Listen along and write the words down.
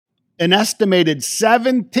An estimated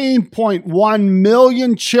 17.1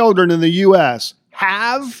 million children in the U.S.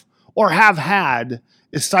 have or have had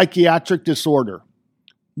a psychiatric disorder,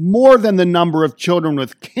 more than the number of children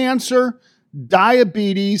with cancer,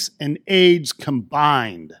 diabetes, and AIDS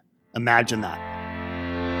combined. Imagine that.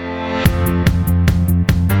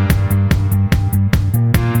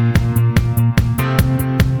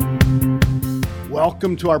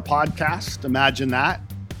 Welcome to our podcast, Imagine That.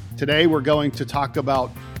 Today we're going to talk about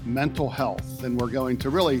mental health, and we're going to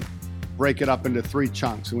really break it up into three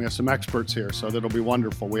chunks. And we have some experts here, so that'll be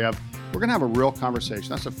wonderful. We're going to have a real conversation.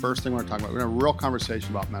 That's the first thing we're going to talk about. We're going to have a real conversation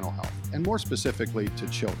about mental health, and more specifically to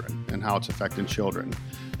children and how it's affecting children.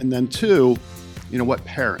 And then two, what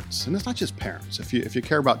parents, and it's not just parents. If you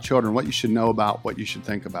care about children, what you should know about, what you should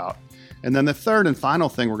think about. And then the third and final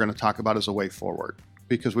thing we're going to talk about is a way forward,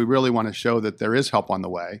 because we really want to show that there is help on the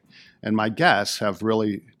way. And my guests have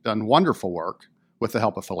really done wonderful work with the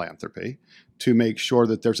help of philanthropy to make sure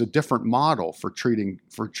that there's a different model for treating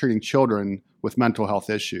children with mental health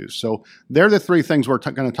issues. So they're the three things we're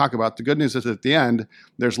going to talk about. The good news is at the end,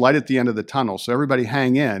 there's light at the end of the tunnel. So everybody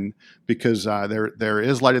hang in, because there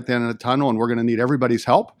is light at the end of the tunnel, and we're going to need everybody's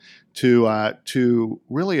help to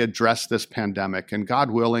really address this pandemic. And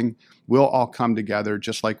God willing, we'll all come together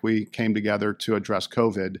just like we came together to address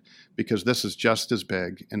COVID, because this is just as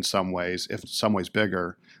big in some ways, if in some ways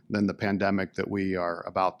bigger, than the pandemic that we are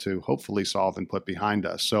about to hopefully solve and put behind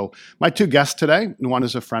us. So my two guests today, one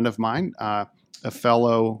is a friend of mine, a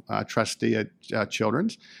fellow trustee at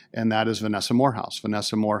Children's, and that is Vanessa Morehouse.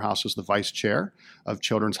 Vanessa Morehouse is the vice chair of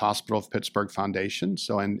Children's Hospital of Pittsburgh Foundation.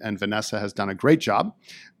 And Vanessa has done a great job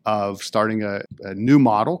of starting a new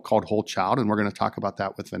model called Whole Child, and we're going to talk about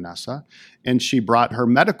that with Vanessa. And she brought her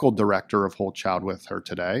medical director of Whole Child with her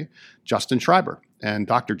today, Justin Schreiber, and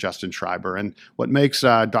Dr. Justin Schreiber. And what makes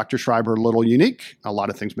Dr. Schreiber a little unique, a lot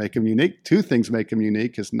of things make him unique. Two things make him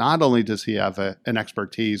unique is not only does he have an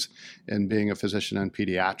expertise in being a physician in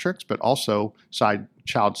pediatrics, but also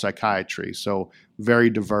child psychiatry. So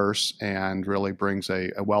very diverse and really brings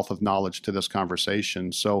a wealth of knowledge to this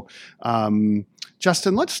conversation. So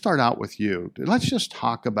Justin, let's start out with you. Let's just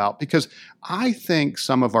talk about, because I think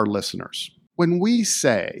some of our listeners, when we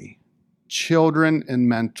say children and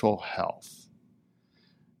mental health,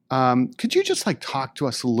 could you just talk to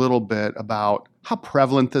us a little bit about how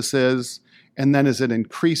prevalent this is? And then is it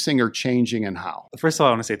increasing or changing, and how? First of all,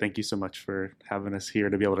 I want to say thank you so much for having us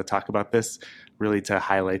here to be able to talk about this, really to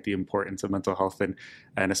highlight the importance of mental health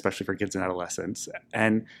and especially for kids and adolescents.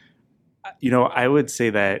 And, I would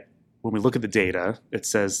say that when we look at the data, it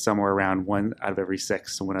says somewhere around 1 out of every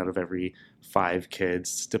 6, so 1 out of every 5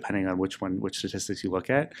 kids, depending on which statistics you look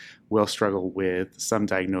at, will struggle with some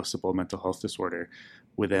diagnosable mental health disorder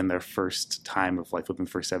within their first time of life, within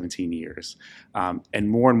the first 17 years. And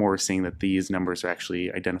more we're seeing that these numbers are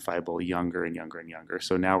actually identifiable younger and younger and younger.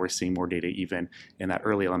 So now we're seeing more data even in that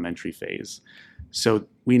early elementary phase. So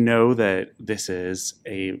we know that this is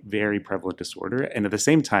a very prevalent disorder. And at the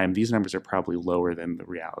same time, these numbers are probably lower than the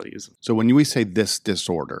realities. So when we say this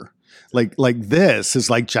disorder, like this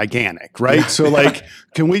is gigantic, right? Yeah. So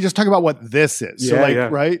can we just talk about what this is? Yeah,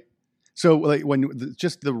 right? So when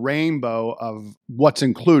just the rainbow of what's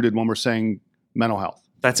included when we're saying mental health.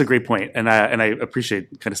 That's a great point. And I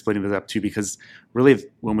appreciate kind of splitting this up too, because really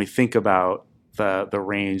when we think about the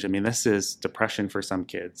range, this is depression for some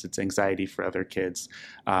kids, it's anxiety for other kids,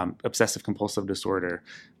 obsessive compulsive disorder,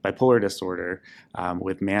 bipolar disorder,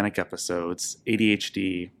 with manic episodes,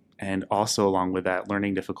 ADHD, and also along with that,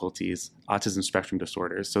 learning difficulties, autism spectrum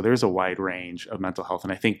disorders. So there's a wide range of mental health.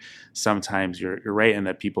 And I think sometimes you're right in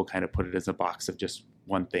that people kind of put it as a box of just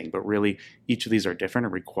one thing, but really each of these are different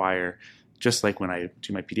and require, just like when I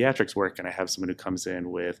do my pediatrics work and I have someone who comes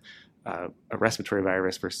in with a respiratory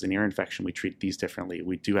virus versus an ear infection, we treat these differently.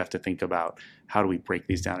 We do have to think about how do we break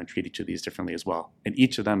these down and treat each of these differently as well. And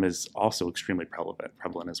each of them is also extremely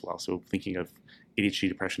prevalent as well. So thinking of ADHD,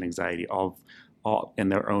 depression, anxiety, all in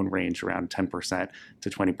their own range, around 10% to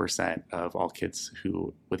 20% of all kids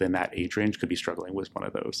who within that age range could be struggling with one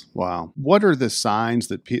of those. Wow. What are the signs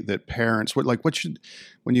that parents, when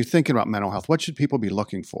you're thinking about mental health, what should people be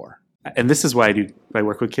looking for? And this is why I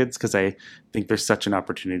work with kids, because I think there's such an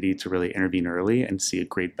opportunity to really intervene early and see a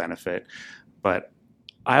great benefit. But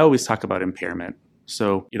I always talk about impairment.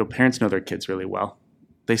 So, parents know their kids really well.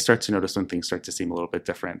 They start to notice when things start to seem a little bit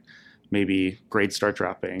different. Maybe grades start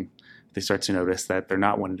dropping. They start to notice that they're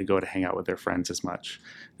not wanting to go to hang out with their friends as much.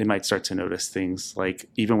 They might start to notice things like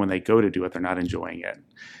even when they go to do it, they're not enjoying it.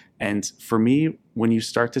 And for me, when you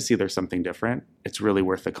start to see there's something different, it's really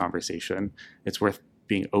worth the conversation. It's worth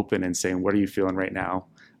being open and saying, what are you feeling right now?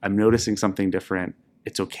 I'm noticing something different.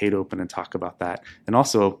 it's okay to open and talk about that. And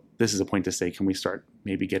also, this is a point to say, can we start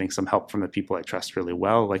maybe getting some help from the people I trust really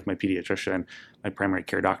well, like my pediatrician, my primary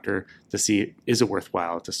care doctor, to see, is it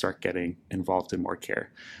worthwhile to start getting involved in more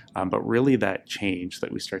care? But really that change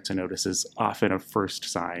that we start to notice is often a first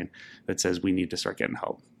sign that says we need to start getting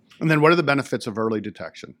help. And then what are the benefits of early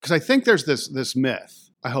detection? Because I think there's this myth.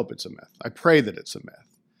 I hope it's a myth. I pray that it's a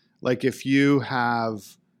myth. Like if you have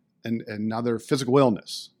another physical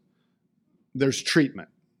illness, there's treatment.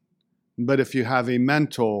 But if you have a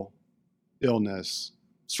mental illness,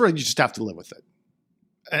 sort of you just have to live with it.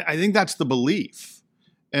 I think that's the belief.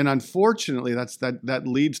 And unfortunately, that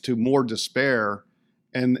leads to more despair,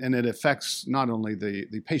 and it affects not only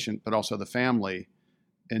the patient, but also the family,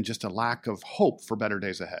 and just a lack of hope for better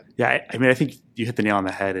days ahead. Yeah, I mean, I think you hit the nail on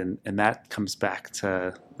the head, and that comes back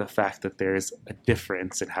to the fact that there's a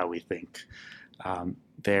difference in how we think. When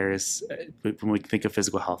we think of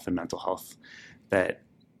physical health and mental health, that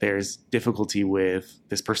there's difficulty with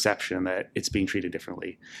this perception that it's being treated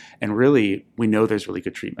differently. And really, we know there's really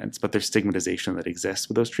good treatments, but there's stigmatization that exists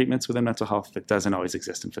with those treatments within mental health that doesn't always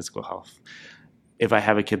exist in physical health. If I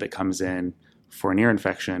have a kid that comes in for an ear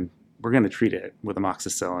infection, we're going to treat it with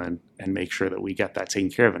amoxicillin and make sure that we get that taken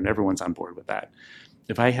care of, and everyone's on board with that.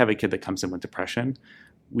 If I have a kid that comes in with depression,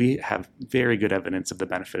 we have very good evidence of the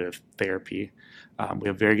benefit of therapy. We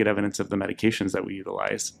have very good evidence of the medications that we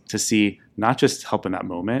utilize to see not just help in that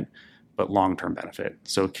moment, but long-term benefit.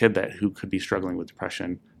 So a kid who could be struggling with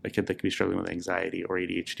depression, a kid that could be struggling with anxiety or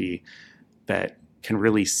ADHD, that can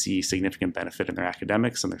really see significant benefit in their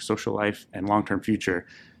academics and their social life and long-term future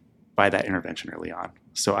by that intervention early on.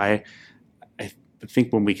 So I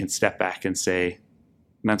think when we can step back and say,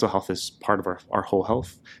 mental health is part of our whole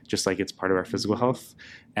health, just like it's part of our physical health.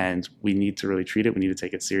 And we need to really treat it. We need to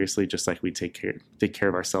take it seriously, just like we take care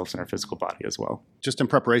of ourselves and our physical body as well. Just in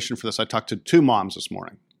preparation for this, I talked to 2 moms this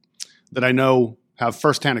morning that I know have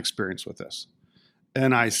firsthand experience with this.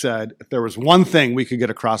 And I said, if there was one thing we could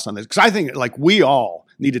get across on this, because I think like we all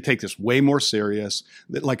need to take this way more serious,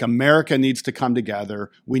 that like America needs to come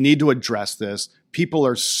together. We need to address this. People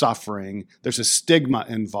are suffering. There's a stigma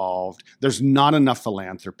involved. There's not enough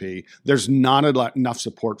philanthropy. There's not enough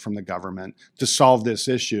support from the government to solve this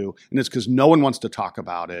issue. And it's because no one wants to talk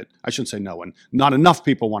about it. I shouldn't say no one. Not enough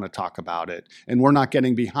people want to talk about it. And we're not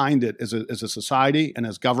getting behind it as a society and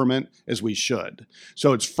as government as we should.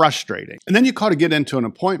 So it's frustrating. And then you call to get into an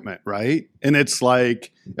appointment, right? And it's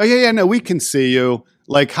like, oh, yeah, no, we can see you.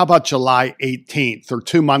 Like, how about July 18th or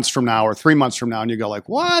 2 months from now or 3 months from now? And you go like,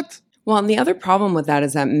 what? Well, and the other problem with that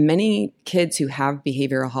is that many kids who have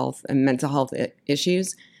behavioral health and mental health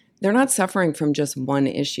issues, they're not suffering from just one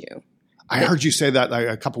issue. I heard you say that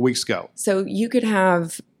a couple weeks ago. So you could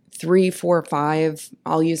have 3, 4, 5.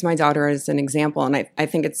 I'll use my daughter as an example. And I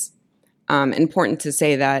think it's important to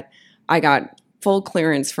say that I got full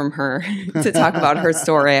clearance from her to talk about her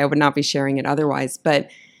story. I would not be sharing it otherwise. But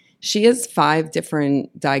she has 5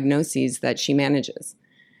 different diagnoses that she manages: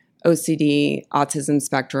 OCD, autism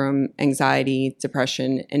spectrum, anxiety,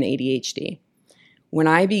 depression, and ADHD. When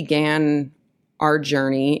I began our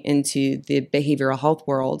journey into the behavioral health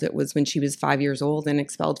world, it was when she was 5 years old and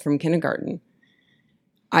expelled from kindergarten.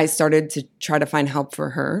 I started to try to find help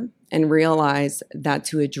for her and realize that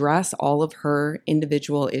to address all of her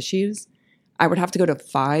individual issues, I would have to go to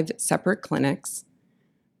 5 separate clinics,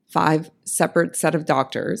 5 separate set of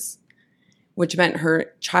doctors, which meant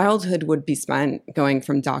her childhood would be spent going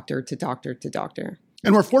from doctor to doctor to doctor.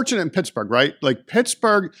 And we're fortunate in Pittsburgh, right? Like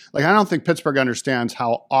Pittsburgh, I don't think Pittsburgh understands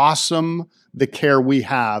how awesome the care we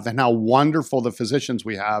have and how wonderful the physicians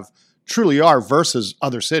we have truly are versus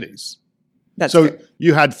other cities. So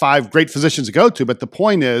you had 5 great physicians to go to, but the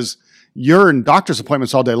point is you're in doctor's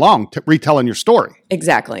appointments all day long retelling your story.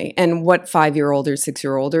 Exactly. And what 5-year-old or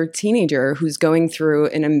 6-year-old or teenager who's going through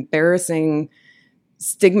an embarrassing,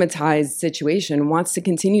 stigmatized situation wants to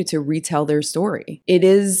continue to retell their story? It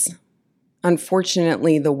is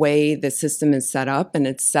unfortunately the way the system is set up, and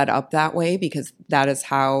it's set up that way because that is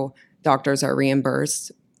how doctors are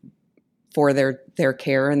reimbursed for their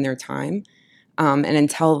care and their time. And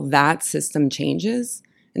until that system changes,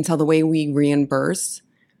 until the way we reimburse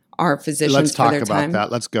our physicians for their time. Let's talk about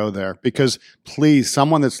that. Let's go there, because please,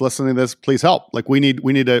 someone that's listening to this, please help. Like we need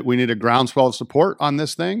a groundswell of support on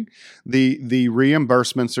this thing. The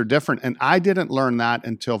reimbursements are different, and I didn't learn that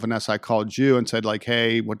until Vanessa, I called you and said like,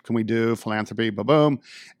 hey, what can we do? Philanthropy, boom,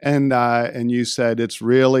 and you said it's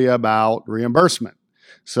really about reimbursement.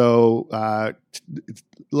 So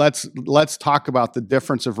let's talk about the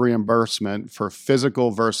difference of reimbursement for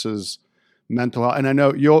physical versus mental health. And I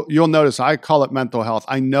know you'll notice I call it mental health.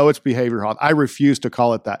 I know it's behavioral health. I refuse to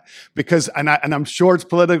call it that because, and I'm sure it's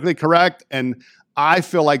politically correct. And I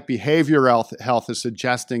feel like behavioral health is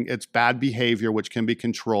suggesting it's bad behavior, which can be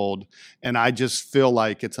controlled. And I just feel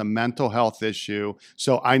like it's a mental health issue.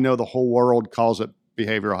 So I know the whole world calls it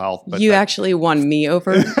behavioral health. But you actually won me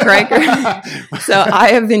over, Greg. So I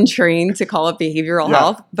have been trained to call it behavioral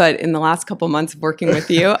health, but in the last couple months of working with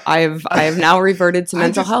you, I have now reverted to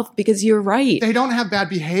mental health because you're right. They don't have bad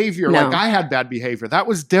behavior. No. Like I had bad behavior. That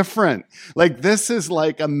was different. Like this is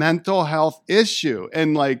like a mental health issue.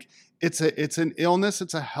 And like, it's an illness.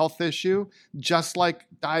 It's a health issue, just like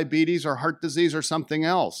diabetes or heart disease or something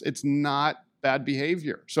else. It's not bad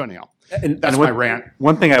behavior. So anyhow, that's my rant.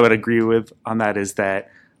 One thing I would agree with on that is that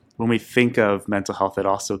when we think of mental health, it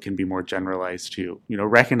also can be more generalized too.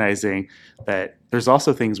 Recognizing that there's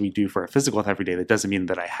also things we do for our physical health every day. That doesn't mean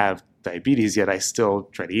that I have diabetes, yet I still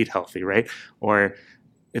try to eat healthy, right? Or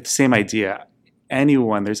it's the same idea.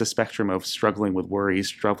 There's a spectrum of struggling with worry,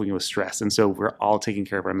 struggling with stress. And so we're all taking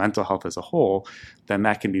care of our mental health as a whole, then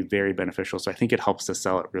that can be very beneficial. So I think it helps to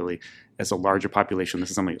sell it really as a larger population. This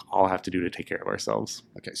is something we all have to do to take care of ourselves.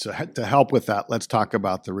 Okay, so to help with that, let's talk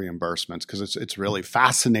about the reimbursements because it's really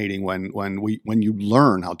fascinating when you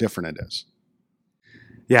learn how different it is.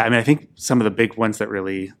 Yeah, I think some of the big ones that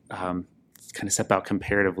really kind of step out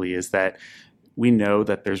comparatively is that we know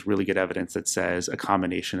that there's really good evidence that says a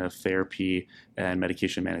combination of therapy and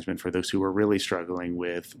medication management for those who are really struggling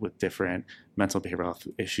with different mental behavioral health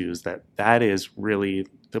issues, that is really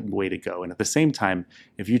the way to go. And at the same time,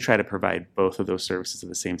 if you try to provide both of those services at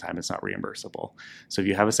the same time, it's not reimbursable. So if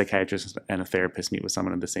you have a psychiatrist and a therapist meet with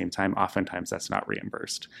someone at the same time, oftentimes that's not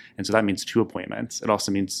reimbursed. And so that means 2 appointments. It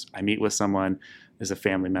also means I meet with someone as a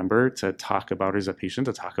family member to talk about, or as a patient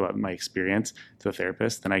to talk about my experience to the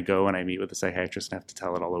therapist. Then I go and I meet with the psychiatrist and have to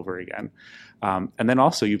tell it all over again. And then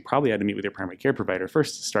also you probably had to meet with your primary care provider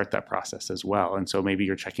first to start that process as well. And so maybe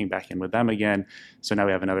you're checking back in with them again. So now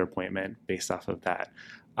we have another appointment based off of that.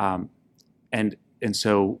 And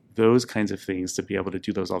so those kinds of things, to be able to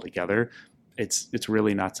do those all together, it's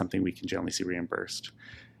really not something we can generally see reimbursed.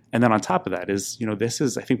 And then on top of that is, this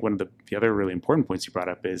is, I think one of the other really important points you brought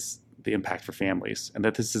up is the impact for families. And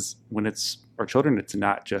that this is, when it's our children, it's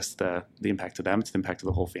not just the impact to them, it's the impact to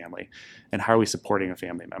the whole family. And how are we supporting a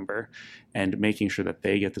family member and making sure that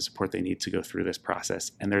they get the support they need to go through this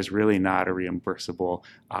process? And there's really not a reimbursable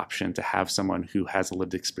option to have someone who has a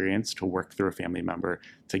lived experience to work through a family member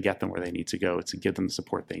to get them where they need to go, to give them the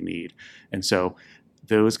support they need. And so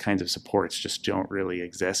those kinds of supports just don't really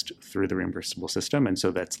exist through the reimbursable system. And so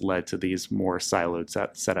that's led to these more siloed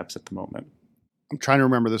setups at the moment. I'm trying to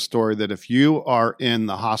remember the story that if you are in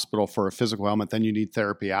the hospital for a physical ailment, then you need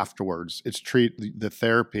therapy afterwards. It's the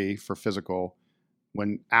therapy for physical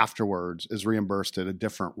when afterwards is reimbursed at a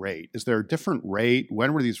different rate. Is there a different rate?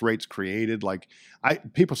 When were these rates created? Like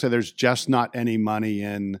people say there's just not any money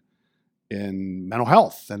in mental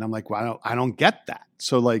health. And I'm like, well, I don't get that.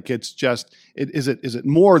 So like, it's just, is it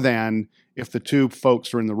more than if the two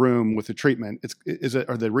folks are in the room with the treatment?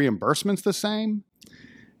 Are the reimbursements the same?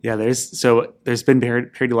 Yeah, there's been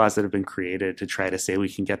parity laws that have been created to try to say we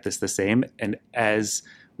can get this the same. And as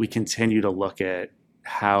we continue to look at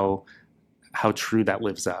how true that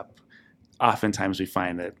lives up, oftentimes we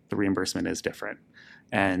find that the reimbursement is different.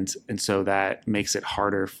 And so that makes it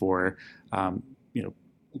harder for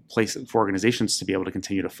for organizations to be able to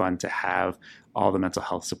continue to fund to have all the mental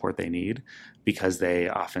health support they need, because they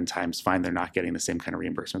oftentimes find they're not getting the same kind of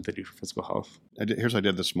reimbursement they do for physical health. Here's what I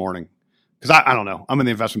did this morning. Because I don't know. I'm in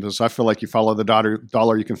the investment business. So I feel like you follow the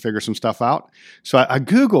dollar, you can figure some stuff out. So I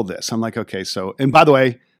Googled this. I'm like, okay, and by the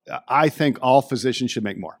way, I think all physicians should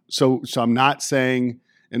make more. So I'm not saying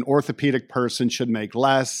an orthopedic person should make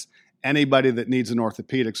less. Anybody that needs an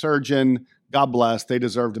orthopedic surgeon, God bless, they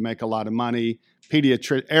deserve to make a lot of money.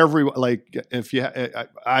 Pediatric,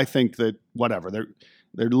 I think that whatever,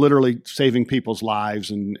 they're literally saving people's lives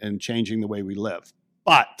and changing the way we live.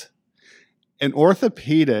 But an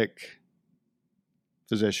orthopedic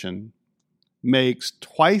physician makes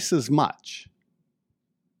twice as much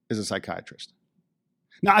as a psychiatrist.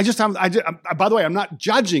 Now, by the way, I'm not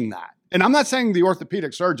judging that. And I'm not saying the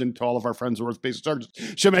orthopedic surgeon, to all of our friends who are orthopedic surgeons,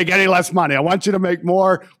 should make any less money. I want you to make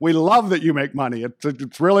more. We love that you make money.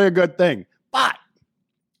 It's really a good thing. But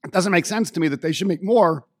it doesn't make sense to me that they should make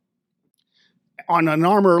more on an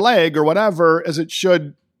arm or leg or whatever as it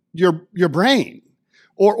should your brain.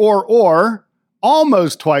 Or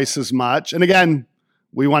almost twice as much. And again,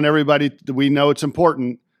 we want everybody, we know it's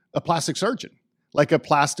important, a plastic surgeon.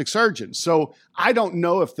 So I don't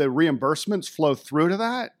know if the reimbursements flow through to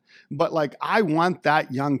that, But like, I want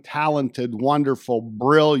that young, talented, wonderful,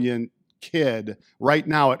 brilliant kid right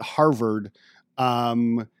now at Harvard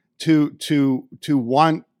to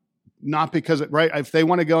want, not because if they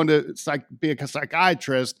want to go into be a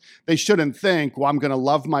psychiatrist, they shouldn't think, well, I'm going to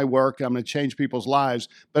love my work, I'm going to change people's lives,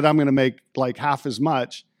 but I'm going to make like half as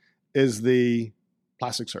much as the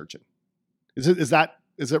plastic surgeon. Is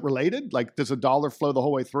it related? Like, does a dollar flow the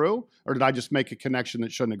whole way through, or did I just make a connection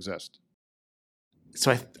that shouldn't exist? So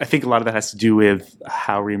I think a lot of that has to do with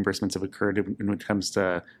how reimbursements have occurred when it comes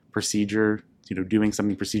to procedure. Doing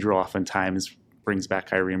something procedural oftentimes brings back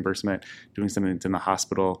high reimbursement. Doing something that's in the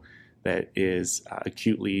hospital that is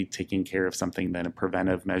acutely taking care of something, then a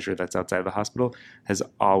preventive measure that's outside of the hospital, has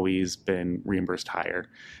always been reimbursed higher.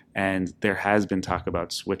 And there has been talk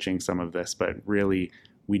about switching some of this, but really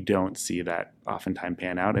we don't see that oftentimes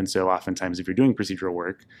pan out. And so oftentimes if you're doing procedural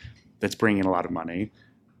work that's bringing in a lot of money,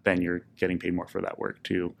 then you're getting paid more for that work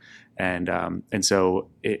too. And so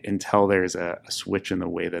until there's a switch in the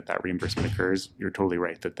way that reimbursement occurs, you're totally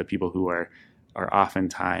right that the people who are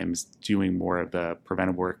oftentimes doing more of the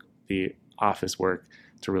preventive work, the office work,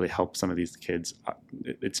 to really help some of these kids,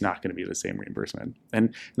 it's not going to be the same reimbursement.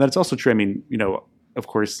 And that's also true. I mean, of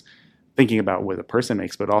course, thinking about what a person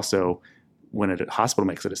makes, but also when a hospital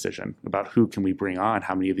makes a decision about who can we bring on,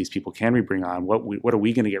 how many of these people can we bring on, what are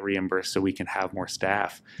we going to get reimbursed so we can have more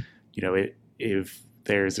staff? If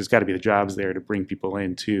there's got to be the jobs there to bring people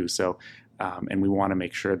in too. So, and we want to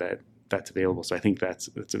make sure that that's available. So I think that's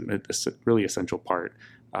a really essential part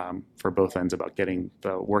for both ends about getting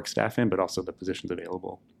the work staff in, but also the positions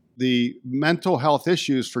available. The mental health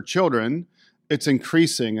issues for children, it's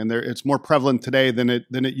increasing, and it's more prevalent today than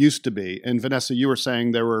it used to be. And Vanessa, you were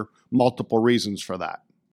saying there were multiple reasons for that.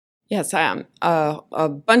 Yes, a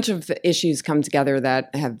bunch of issues come together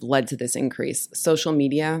that have led to this increase. Social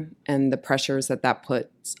media and the pressures that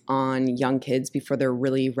puts on young kids before they're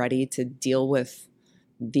really ready to deal with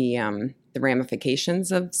the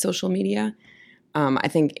ramifications of social media. I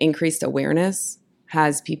think increased awareness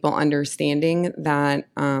has people understanding that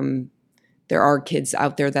there are kids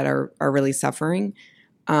out there that are really suffering.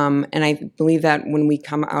 And I believe that when we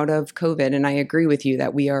come out of COVID, and I agree with you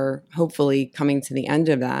that we are hopefully coming to the end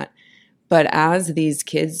of that, but as these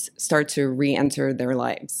kids start to re-enter their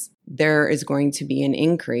lives, there is going to be an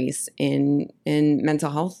increase in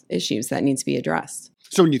mental health issues that need to be addressed.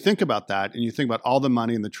 So when you think about that, and you think about all the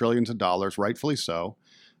money and the trillions of dollars, rightfully so,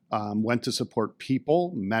 went to support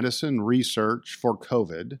people, medicine, research for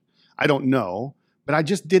COVID, I don't know, but I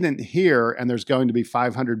just didn't hear, and there's going to be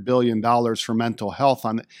 $500 billion for mental health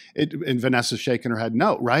on it. And Vanessa's shaking her head,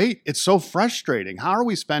 no, right? It's so frustrating. How are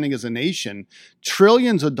we spending as a nation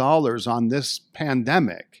trillions of dollars on this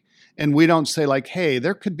pandemic, and we don't say like, hey,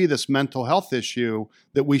 there could be this mental health issue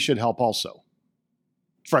that we should help also?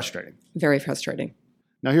 Frustrating. Very frustrating.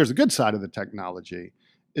 Now, here's the good side of the technology.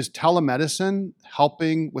 Is telemedicine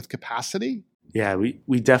helping with capacity? Yeah,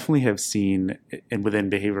 we definitely have seen, and within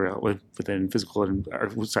behavioral, within physical,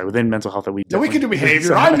 within mental health, that we. Yeah, we can do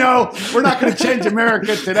behavior. I know we're not going to change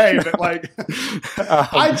America today, but like,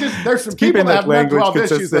 there's some people that have mental health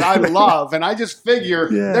issues that I love, and I just figure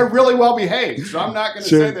they're really well behaved. So I'm not going to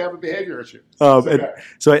say they have a behavior issue.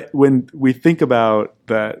 So when we think about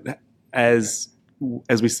that, as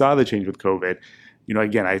we saw the change with COVID,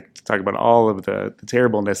 again, I talk about all of the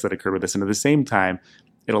terribleness that occurred with this, and at the same time,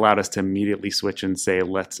 it allowed us to immediately switch and say,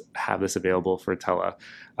 let's have this available for tele.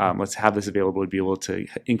 Let's have this available to be able to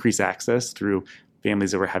increase access through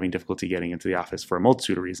families that were having difficulty getting into the office for a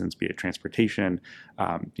multitude of reasons, be it transportation,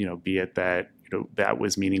 be it that that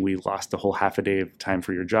was meaning we lost a whole half a day of time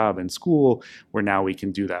for your job and school, where now we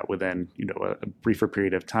can do that within a briefer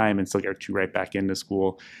period of time and still get you right back into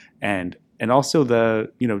school. And also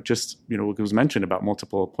what was mentioned about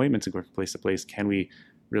multiple appointments and going from place to place, can we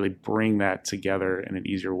really bring that together in an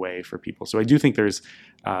easier way for people? So I do think there's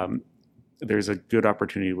a good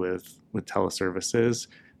opportunity with teleservices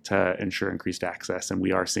to ensure increased access, and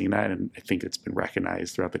we are seeing that, and I think it's been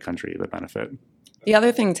recognized throughout the country, the benefit. The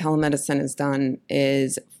other thing telemedicine has done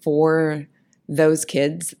is for those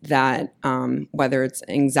kids that, whether it's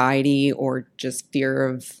anxiety or just fear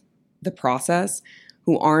of the process,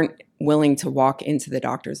 who aren't willing to walk into the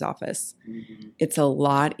doctor's office. Mm-hmm. It's a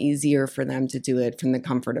lot easier for them to do it from the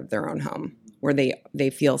comfort of their own home, where they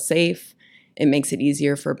feel safe. It makes it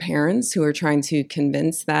easier for parents who are trying to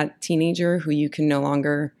convince that teenager who you can no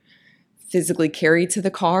longer physically carry to the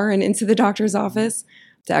car and into the doctor's office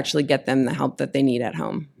to actually get them the help that they need at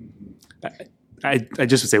home. I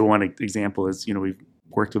just would say one example is, we've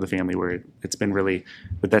worked with a family where it's been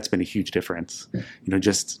but that's been a huge difference.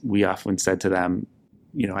 We often said to them,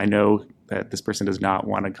 I know that this person does not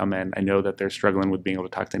want to come in. I know that they're struggling with being able to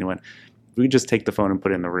talk to anyone. We just take the phone and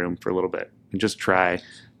put it in the room for a little bit and just try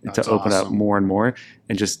to open up more and more,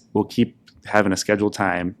 and just we'll keep having a scheduled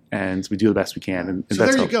time, and we do the best we can. And so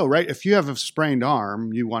there you go, right? If you have a sprained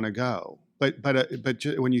arm, you want to go. But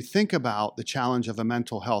when you think about the challenge of a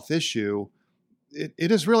mental health issue,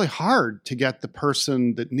 it is really hard to get the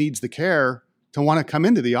person that needs the care to want to come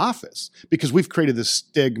into the office, because we've created this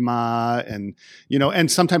stigma, and and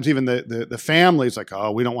sometimes even the family's like, oh,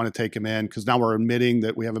 we don't want to take him in because now we're admitting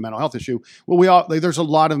that we have a mental health issue. Well, there's a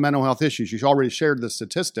lot of mental health issues. You already shared the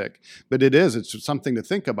statistic, but it's something to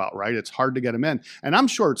think about, right? It's hard to get them in, and I'm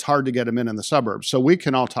sure it's hard to get them in the suburbs. So we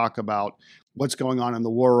can all talk about what's going on in the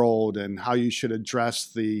world and how you should address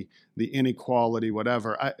the inequality,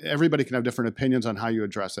 whatever. Everybody can have different opinions on how you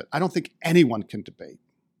address it. I don't think anyone can debate.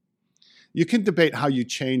 You can debate how you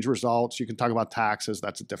change results. You can talk about taxes.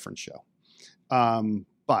 That's a different show.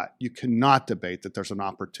 But you cannot debate that there's an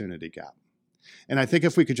opportunity gap. And I think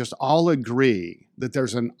if we could just all agree that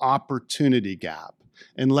there's an opportunity gap,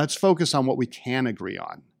 and let's focus on what we can agree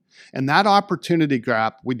on. And that opportunity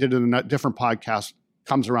gap, we did in a different podcast,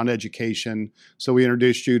 comes around education. So we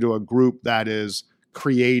introduced you to a group that is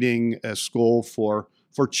creating a school for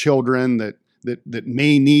children that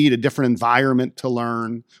may need a different environment to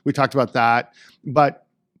learn. We talked about that. But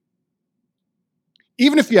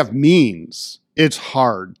even if you have means, it's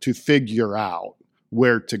hard to figure out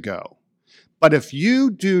where to go. But if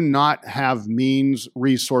you do not have means,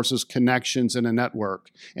 resources, connections, and a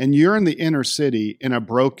network, and you're in the inner city in a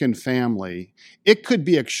broken family, it could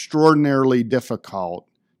be extraordinarily difficult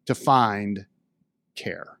to find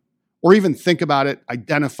care, or even think about it,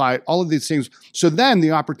 identify it, all of these things. So then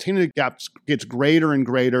the opportunity gap gets greater and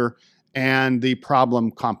greater, and the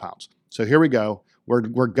problem compounds. So here we go.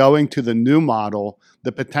 We're going to the new model,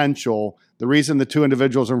 the potential. The reason the two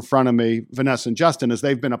individuals are in front of me, Vanessa and Justin, is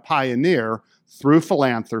they've been a pioneer through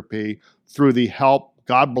philanthropy, through the help,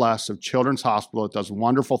 God bless, of Children's Hospital. It does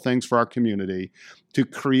wonderful things for our community to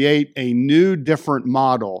create a new, different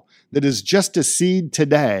model that is just a seed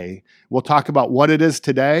today. We'll talk about what it is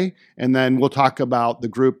today, and then we'll talk about the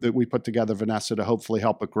group that we put together, Vanessa, to hopefully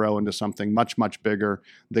help it grow into something much, much bigger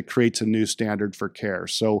that creates a new standard for care.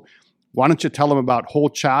 So why don't you tell them about Whole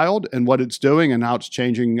Child and what it's doing and how it's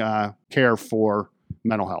changing care for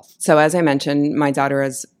mental health? So as I mentioned, my daughter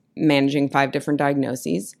is managing 5 different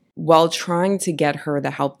diagnoses. While trying to get her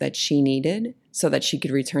the help that she needed so that she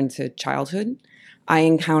could return to childhood, I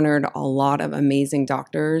encountered a lot of amazing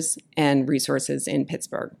doctors and resources in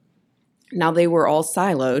Pittsburgh. Now, they were all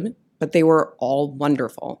siloed, but they were all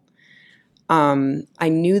wonderful. I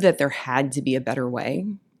knew that there had to be a better way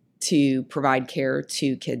to provide care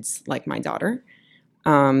to kids like my daughter.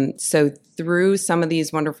 So through some of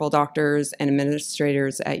these wonderful doctors and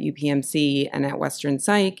administrators at UPMC and at Western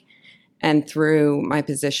Psych, and through my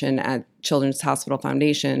position at Children's Hospital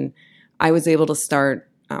Foundation, I was able to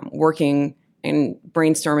start working and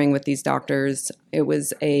brainstorming with these doctors. It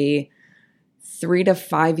was a 3 to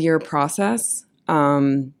 5 year process,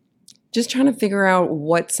 just trying to figure out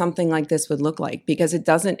what something like this would look like, because it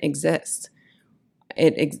doesn't exist.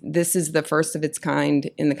 This is the first of its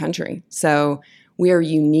kind in the country. So we are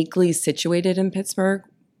uniquely situated in Pittsburgh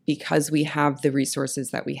because we have the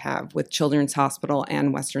resources that we have with Children's Hospital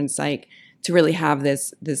and Western Psych to really have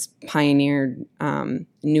this pioneered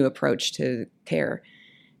new approach to care.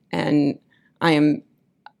 And I am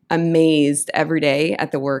amazed every day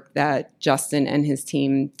at the work that Justin and his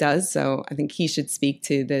team does. So I think he should speak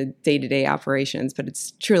to the day-to-day operations, but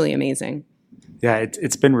it's truly amazing. Yeah,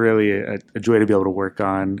 it's been really a joy to be able to work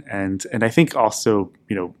on. And I think also,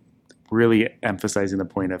 really emphasizing the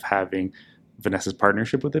point of having Vanessa's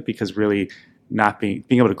partnership with it, because really not being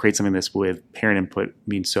able to create something this with parent input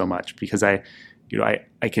means so much, because I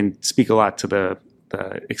can speak a lot to the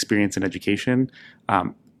experience in education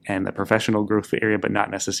and the professional growth area, but not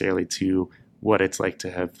necessarily to what it's like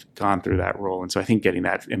to have gone through that role. And so I think getting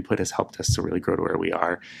that input has helped us to really grow to where we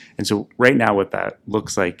are. And so right now what that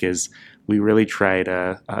looks like is we really try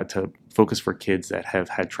to focus for kids that have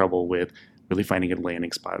had trouble with really finding a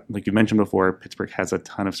landing spot. Like you mentioned before, Pittsburgh has a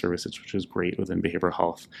ton of services, which is great within behavioral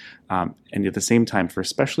health. And at the same time, for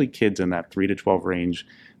especially kids in that 3 to 12 range,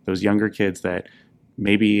 those younger kids that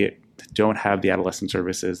maybe don't have the adolescent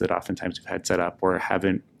services that oftentimes we've had set up, or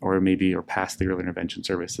haven't, or maybe are past the early intervention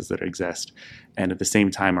services that exist, and at the same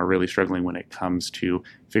time are really struggling when it comes to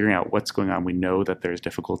figuring out what's going on. We know that there's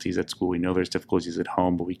difficulties at school, we know there's difficulties at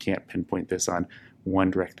home, but we can't pinpoint this on one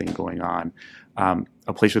direct thing going on.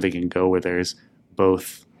 A place where they can go where there's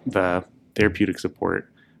both the therapeutic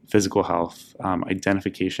support, physical health,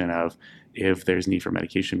 identification of if there's need for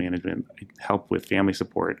medication management, help with family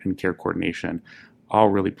support and care coordination, all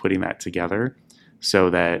really putting that together so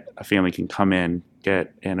that a family can come in,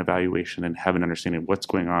 get an evaluation, and have an understanding of what's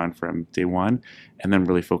going on from day one, and then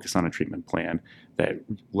really focus on a treatment plan that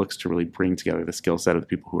looks to really bring together the skill set of the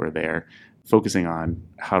people who are there, focusing on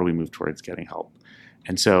how do we move towards getting help.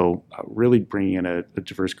 And so really bringing in a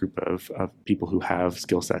diverse group of people who have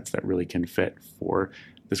skill sets that really can fit for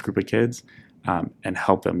this group of kids, and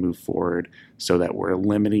help them move forward so that we're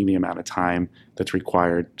limiting the amount of time that's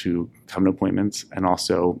required to come to appointments, and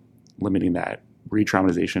also limiting that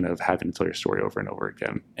re-traumatization of having to tell your story over and over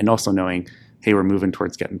again. And also knowing, hey, we're moving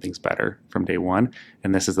towards getting things better from day one,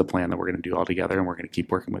 and this is the plan that we're going to do all together, and we're going to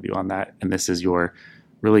keep working with you on that. And this is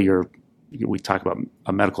we talk about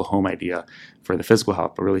a medical home idea for the physical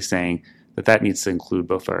health, but really saying that needs to include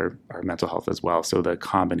both our mental health as well. So the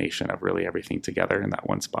combination of really everything together in that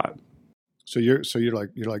one spot. So you're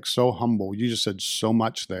like so humble. You just said so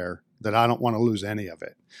much there that I don't want to lose any of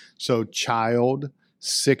it. So child,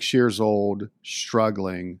 6 years old,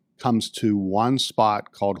 struggling, comes to one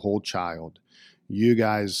spot called Whole Child. You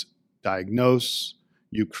guys diagnose,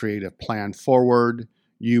 you create a plan forward,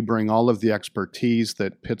 you bring all of the expertise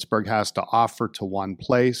that Pittsburgh has to offer to one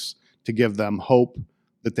place to give them hope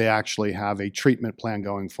that they actually have a treatment plan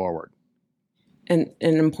going forward. And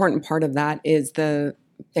an important part of that is the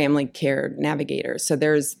family care navigator. So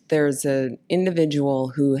there's an individual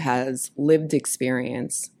who has lived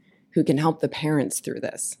experience who can help the parents through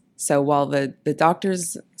this. So while the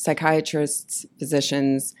doctors, psychiatrists,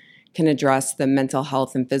 physicians can address the mental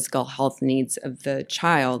health and physical health needs of the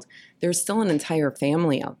child, there's still an entire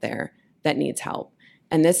family out there that needs help.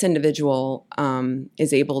 And this individual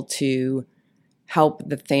is able to help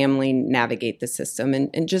the family navigate the system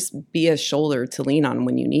and just be a shoulder to lean on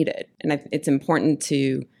when you need it. And it's important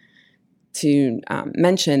to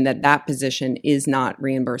mention that position is not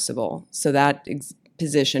reimbursable. So that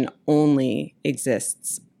position only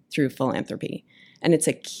exists through philanthropy. And it's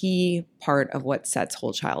a key part of what sets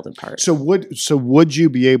Whole Child apart. So would you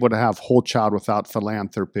be able to have Whole Child without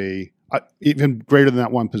philanthropy, even greater than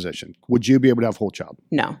that one position? Would you be able to have Whole Child?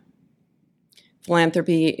 No.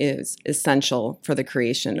 Philanthropy is essential for the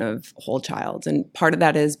creation of Whole Child. And part of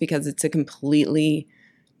that is because it's a completely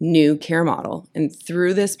new care model. And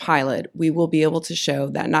through this pilot, we will be able to show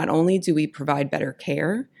that not only do we provide better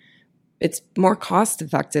care, it's more cost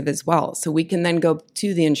effective as well. So we can then go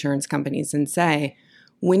to the insurance companies and say,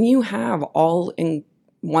 when you have all in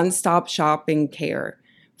one-stop shopping care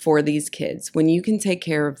for these kids, when you can take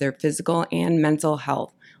care of their physical and mental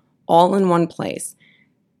health all in one place,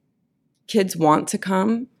 kids want to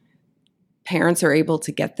come, parents are able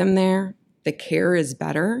to get them there, the care is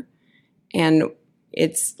better, and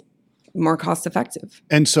it's more cost effective.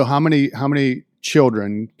 And so how many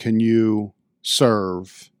children can you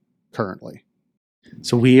serve currently?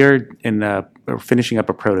 So we are we're finishing up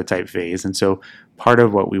a prototype phase. And so part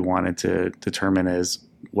of what we wanted to determine is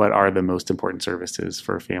what are the most important services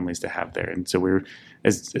for families to have there. And so we're,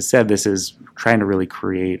 as I said, this is trying to really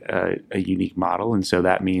create a unique model. And so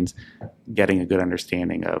that means getting a good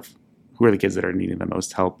understanding of who are the kids that are needing the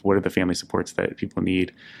most help, what are the family supports that people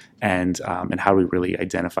need, and how do we really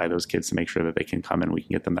identify those kids to make sure that they can come and we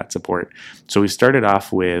can get them that support. So we started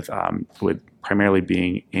off with primarily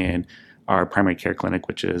being in our primary care clinic,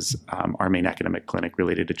 which is our main academic clinic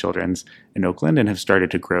related to children's in Oakland, and have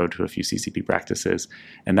started to grow to a few CCP practices.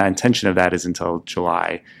 And the intention of that is until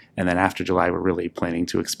July. And then after July, we're really planning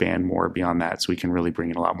to expand more beyond that so we can really bring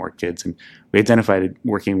in a lot more kids. And we identified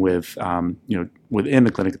working with, within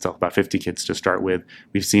the clinic itself, about 50 kids to start with.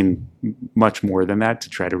 We've seen much more than that to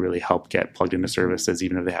try to really help get plugged into services,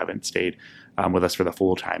 even if they haven't stayed with us for the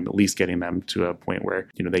full time, at least getting them to a point where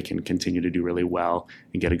they can continue to do really well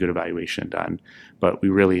and get a good evaluation done. But we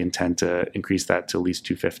really intend to increase that to at least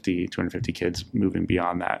 250 kids moving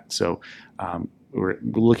beyond that. So we're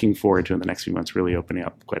looking forward to in the next few months really opening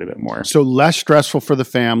up quite a bit more. So less stressful for the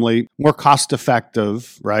family, more cost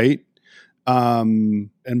effective, right? And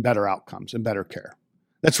better outcomes and better care.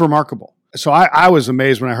 That's remarkable. So I was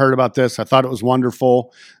amazed when I heard about this. I thought it was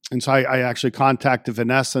wonderful. And so I actually contacted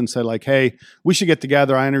Vanessa and said, like, hey, we should get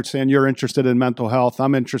together. I understand you're interested in mental health.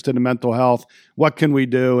 I'm interested in mental health. What can we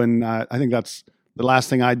do? And I think that's the last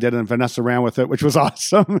thing I did, and Vanessa ran with it, which was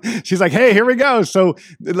awesome. She's like, hey, here we go. So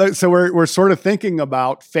we're sort of thinking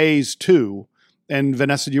about phase 2. And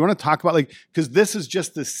Vanessa, do you want to talk about, because this is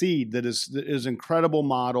just the seed that is incredible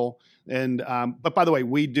model. And but by the way,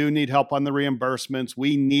 we do need help on the reimbursements.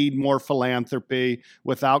 We need more philanthropy.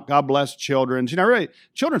 Without God bless Children's. Really,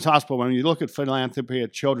 Children's Hospital, when you look at philanthropy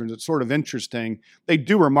at Children's, it's sort of interesting. They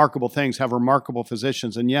do remarkable things, have remarkable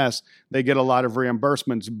physicians, and yes, they get a lot of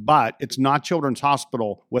reimbursements, but it's not Children's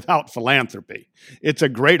Hospital without philanthropy. It's a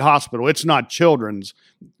great hospital. It's not Children's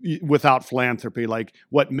without philanthropy. Like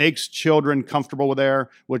what makes children comfortable there,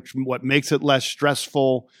 what makes it less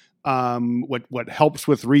stressful, what helps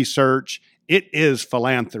with research, it is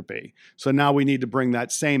philanthropy. So now we need to bring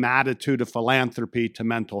that same attitude of philanthropy to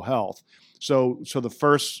mental health. So the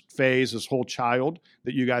first phase is whole child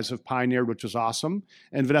that you guys have pioneered, which is awesome.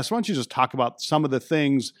 And Vanessa, why don't you just talk about some of the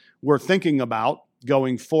things we're thinking about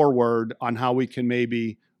going forward on how we can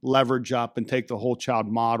maybe leverage up and take the whole child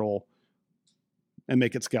model and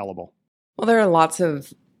make it scalable? Well, there are lots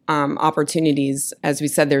of opportunities. As we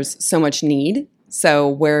said, there's so much need. So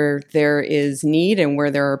where there is need and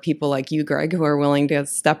where there are people like you, Greg, who are willing to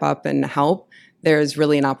step up and help, there's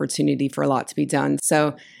really an opportunity for a lot to be done.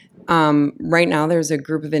 So right now there's a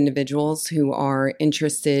group of individuals who are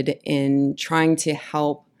interested in trying to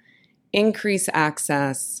help increase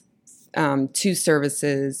access to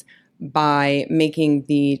services by making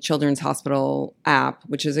the Children's Hospital app,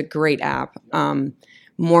 which is a great app,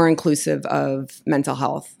 more inclusive of mental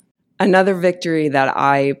health. Another victory that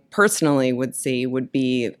I personally would see would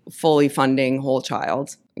be fully funding Whole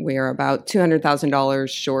Child. We are about $200,000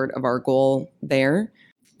 short of our goal there.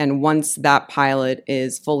 And once that pilot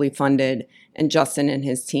is fully funded and Justin and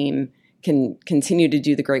his team can continue to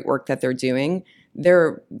do the great work that they're doing,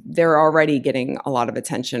 they're already getting a lot of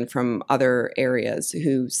attention from other areas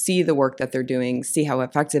who see the work that they're doing, see how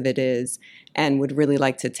effective it is, and would really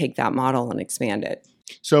like to take that model and expand it.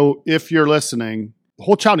 So if you're listening,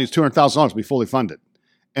 Whole Child needs $200,000 to be fully funded.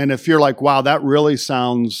 And if you're like, wow, that really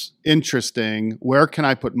sounds interesting, where can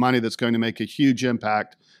I put money that's going to make a huge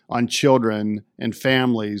impact on children and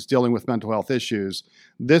families dealing with mental health issues?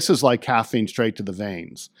 This is like caffeine straight to the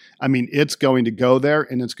veins. I mean, it's going to go there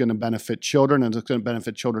and it's going to benefit children, and it's going to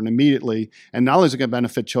benefit children immediately. And not only is it going to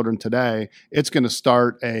benefit children today, it's going to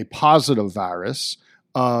start a positive virus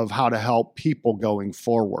of how to help people going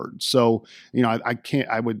forward. So,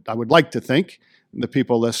 I would like to think the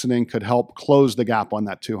people listening could help close the gap on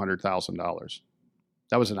that $200,000.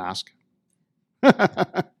 That was an ask.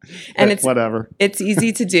 And it's whatever. It's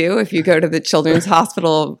easy to do if you go to the Children's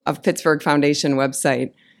Hospital of Pittsburgh Foundation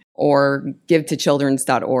website or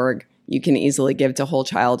givetochildrens.org. You can easily give to Whole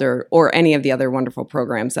Child or any of the other wonderful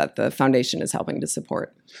programs that the foundation is helping to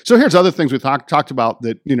support. So here's other things we talked about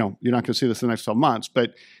that, you're not going to see this in the next 12 months,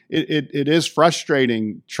 but it is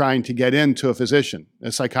frustrating trying to get into a physician,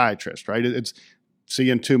 a psychiatrist, right? It's see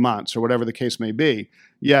you in 2 months or whatever the case may be.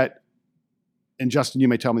 Yet, and Justin, you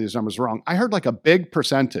may tell me these numbers are wrong, I heard like a big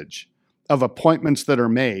percentage of appointments that are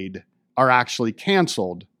made are actually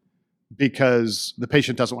canceled because the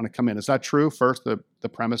patient doesn't want to come in. Is that true? First, the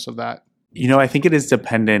premise of that? I think it is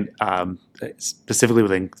dependent, specifically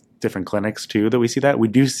within different clinics too, that we see that. We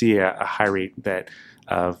do see a high rate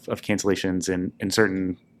of cancellations in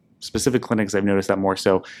certain specific clinics. I've noticed that more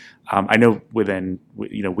so. I know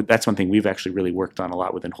that's one thing we've actually really worked on a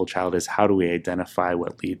lot within Whole Child is how do we identify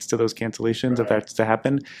what leads to those cancellations if that's to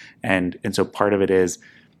happen. And so part of it is,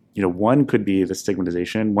 one could be the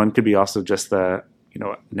stigmatization. One could be also just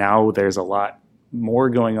now there's a lot more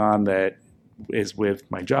going on that is with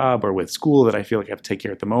my job or with school that I feel like I have to take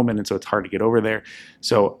care of at the moment. And so it's hard to get over there.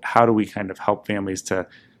 So how do we kind of help families to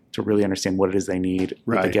really understand what it is they need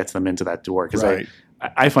that gets them into that door? Because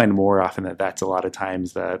I find more often that's a lot of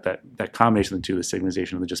times that combination of the two, the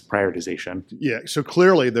stigmatization and the just prioritization. Yeah. So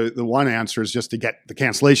clearly the one answer is just to get the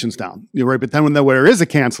cancellations down. You're right. But then when there is a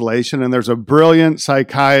cancellation and there's a brilliant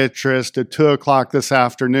psychiatrist at 2:00 this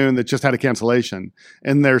afternoon that just had a cancellation,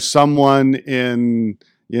 and there's someone in,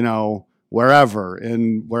 whatever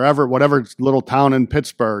little town in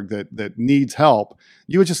Pittsburgh that needs help,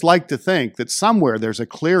 you would just like to think that somewhere there's a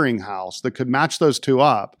clearinghouse that could match those two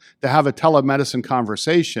up to have a telemedicine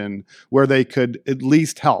conversation where they could at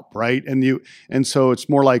least help, right? And so it's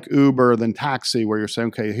more like Uber than taxi, where you're saying,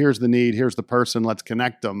 okay, here's the need, here's the person, let's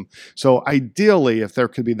connect them. So ideally, if there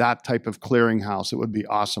could be that type of clearinghouse, it would be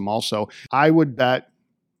awesome. Also, I would bet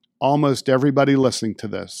almost everybody listening to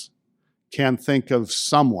this can think of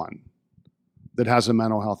someone that has a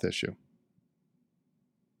mental health issue.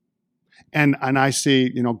 And I see,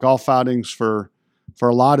 golf outings for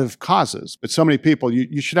a lot of causes, but so many people,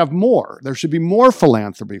 you should have more. There should be more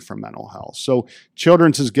philanthropy for mental health. So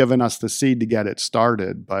Children's has given us the seed to get it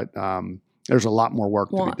started, but there's a lot more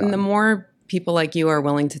work to be done. And the more people like you are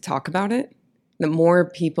willing to talk about it, The more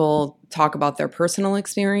people talk about their personal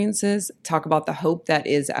experiences, talk about the hope that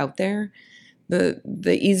is out there,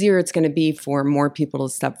 the easier it's going to be for more people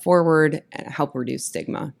to step forward and help reduce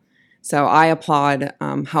stigma. So I applaud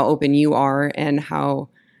how open you are and how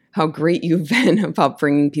great you've been about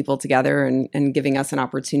bringing people together and giving us an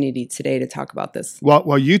opportunity today to talk about this.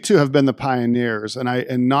 Well, you two have been the pioneers,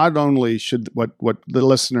 and not only should what the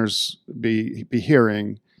listeners be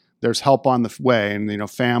hearing, there's help on the way, and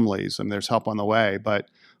families, and there's help on the way, but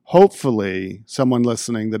hopefully someone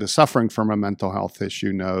listening that is suffering from a mental health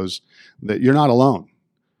issue knows that you're not alone,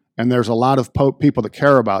 and there's a lot of people that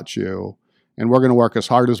care about you. And we're going to work as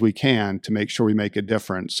hard as we can to make sure we make a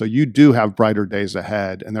difference. So you do have brighter days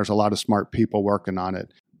ahead, and there's a lot of smart people working on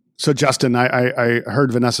it. So Justin, I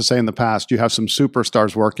heard Vanessa say in the past, you have some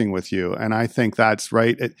superstars working with you. And I think that's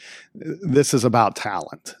right. This is about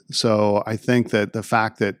talent. So I think that the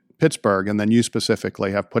fact that Pittsburgh, and then you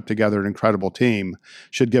specifically, have put together an incredible team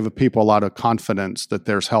should give people a lot of confidence that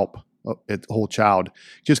there's help at Whole Child.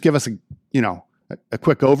 Just give us a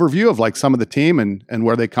quick overview of like some of the team and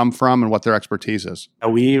where they come from and what their expertise is.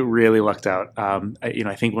 We really lucked out.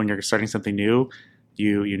 I think when you're starting something new,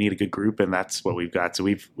 you need a good group, and that's what we've got. So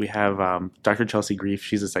we have Dr. Chelsea Grief.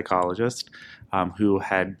 She's a psychologist who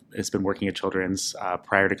has been working at Children's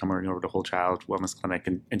prior to coming over to Whole Child Wellness Clinic,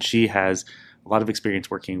 and she has a lot of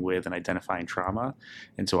experience working with and identifying trauma.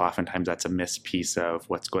 And so oftentimes that's a missed piece of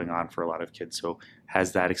what's going on for a lot of kids. So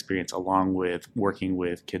has that experience along with working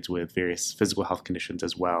with kids with various physical health conditions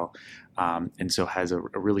as well. And so has a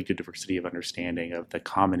really good diversity of understanding of the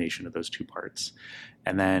combination of those two parts.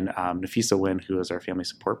 And then Nafisa Wynn, who is our family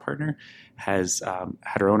support partner, has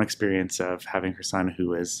had her own experience of having her son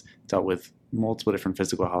who has dealt with multiple different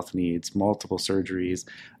physical health needs, multiple surgeries,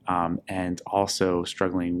 and also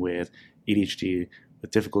struggling with ADHD,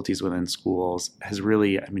 with difficulties within schools, has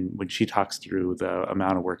really, when she talks through the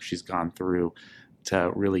amount of work she's gone through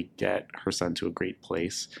to really get her son to a great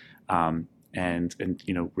place, and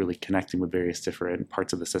really connecting with various different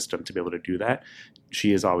parts of the system to be able to do that,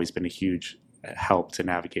 she has always been a huge help to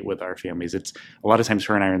navigate with our families. It's a lot of times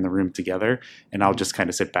her and I are in the room together, and I'll just kind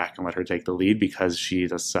of sit back and let her take the lead because she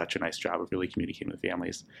does such a nice job of really communicating with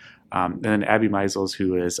families. And then Abby Meisels,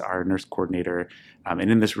 who is our nurse coordinator,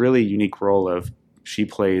 and in this really unique role of she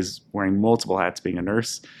plays wearing multiple hats being a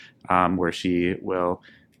nurse, where she will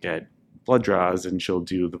get blood draws and she'll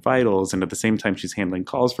do the vitals, and at the same time she's handling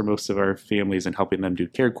calls for most of our families and helping them do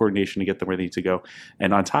care coordination to get them where they need to go.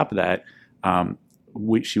 And on top of that,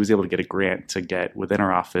 she was able to get a grant to get within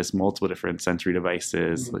our office multiple different sensory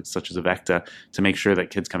devices, such as Avecta, to make sure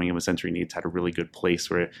that kids coming in with sensory needs had a really good place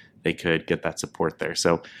where they could get that support there.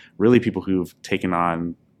 So really people who've taken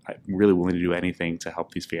on, really willing to do anything to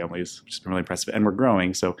help these families, which has been really impressive. And we're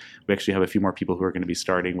growing. So we actually have a few more people who are going to be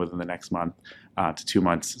starting within the next month to 2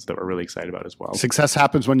 months that we're really excited about as well. Success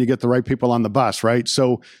happens when you get the right people on the bus, right?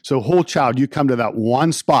 So Whole Child, you come to that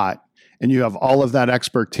one spot and you have all of that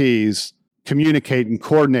expertise communicating,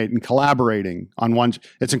 coordinating, collaborating on one.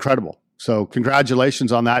 It's incredible. So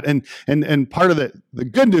congratulations on that. And part of the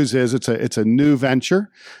good news is it's a new venture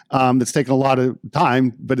that's taken a lot of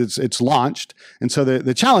time, but it's launched. And so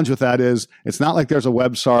the challenge with that is it's not like there's a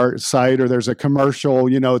website or there's a commercial,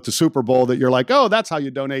 at the Super Bowl that you're like, oh, that's how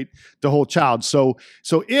you donate to Whole Child. So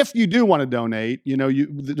if you do want to donate,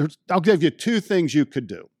 I'll give you two things you could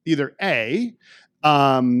do. Either A,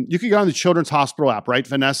 you could go on the Children's Hospital app, right,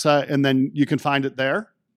 Vanessa? And then you can find it there.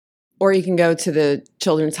 Or you can go to the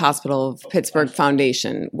Children's Hospital of Pittsburgh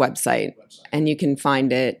Foundation website, and you can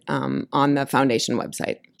find it on the foundation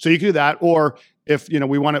website. So you can do that, or if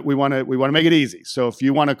we want to make it easy. So if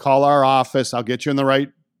you want to call our office, I'll get you in hold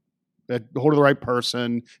of the right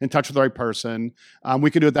person, in touch with the right person. We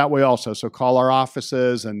can do it that way also. So call our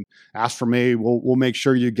offices and ask for me. We'll make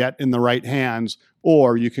sure you get in the right hands,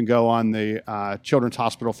 or you can go on the Children's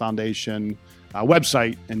Hospital Foundation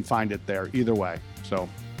website and find it there. Either way. So.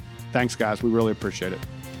 Thanks, guys. We really appreciate it.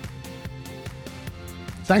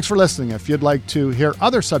 Thanks for listening. If you'd like to hear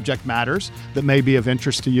other subject matters that may be of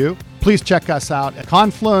interest to you, please check us out at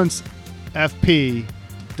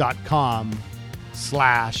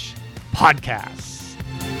confluencefp.com/podcasts.